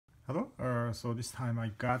Hello. So this time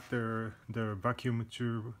I got the vacuum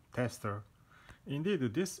tube tester.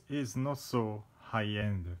 Indeed, this is not so high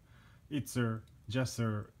end. It's just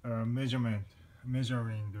a measurement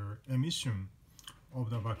measuring the emission of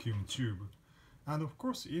the vacuum tube. And of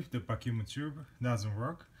course, if the vacuum tube doesn't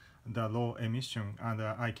work, the low emission, and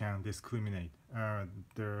I can discriminate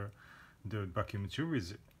the vacuum tube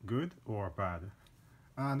is good or bad.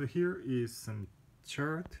 And here is some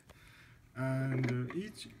chart, and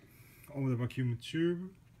each of the vacuum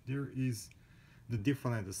tube there is the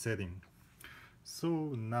different setting.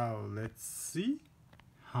 So now let's see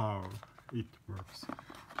how it works.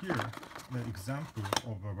 Here the example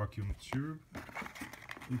of a vacuum tube.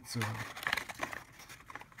 It's a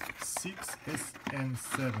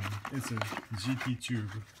 6SN7. It's a GT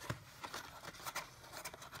tube.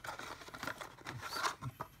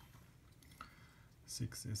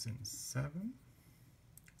 6SN7.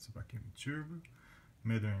 It's a vacuum tube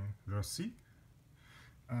made in Russia,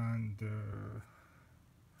 and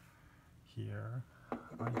here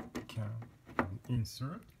I can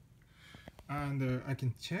insert, and I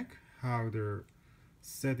can check how the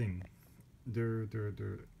setting, the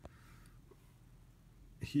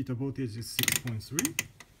heat voltage is 6.3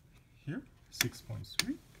 here,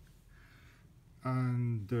 6.3,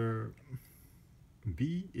 and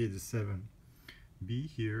B is 7. B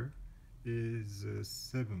here is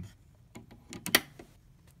 7.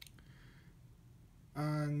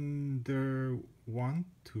 And 1,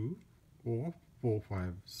 2, or 4,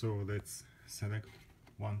 5. So let's select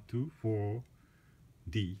 1, 2, 4,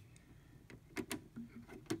 D.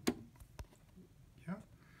 Yeah.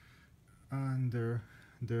 And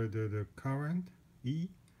the current E,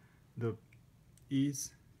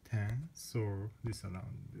 is 10. So this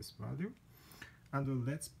around this value. And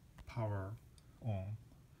let's power on.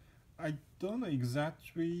 I don't know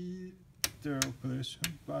exactly the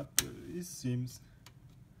operation, but it seems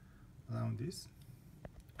around this,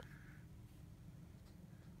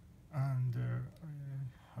 and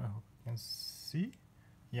I hope you can see.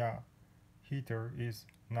 Yeah, heater is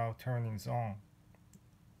now turning on,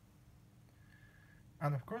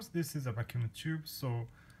 and of course this is a vacuum tube, so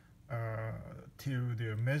till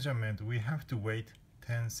the measurement we have to wait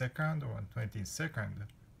 10 seconds or 20 seconds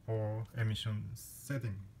for emission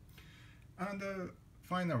setting, and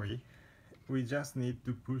finally we just need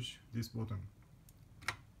to push this button.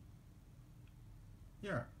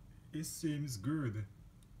 Yeah, it seems good.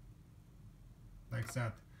 Like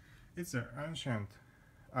that. It's an ancient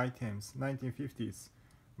items, 1950s,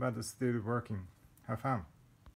 but still working. Have fun.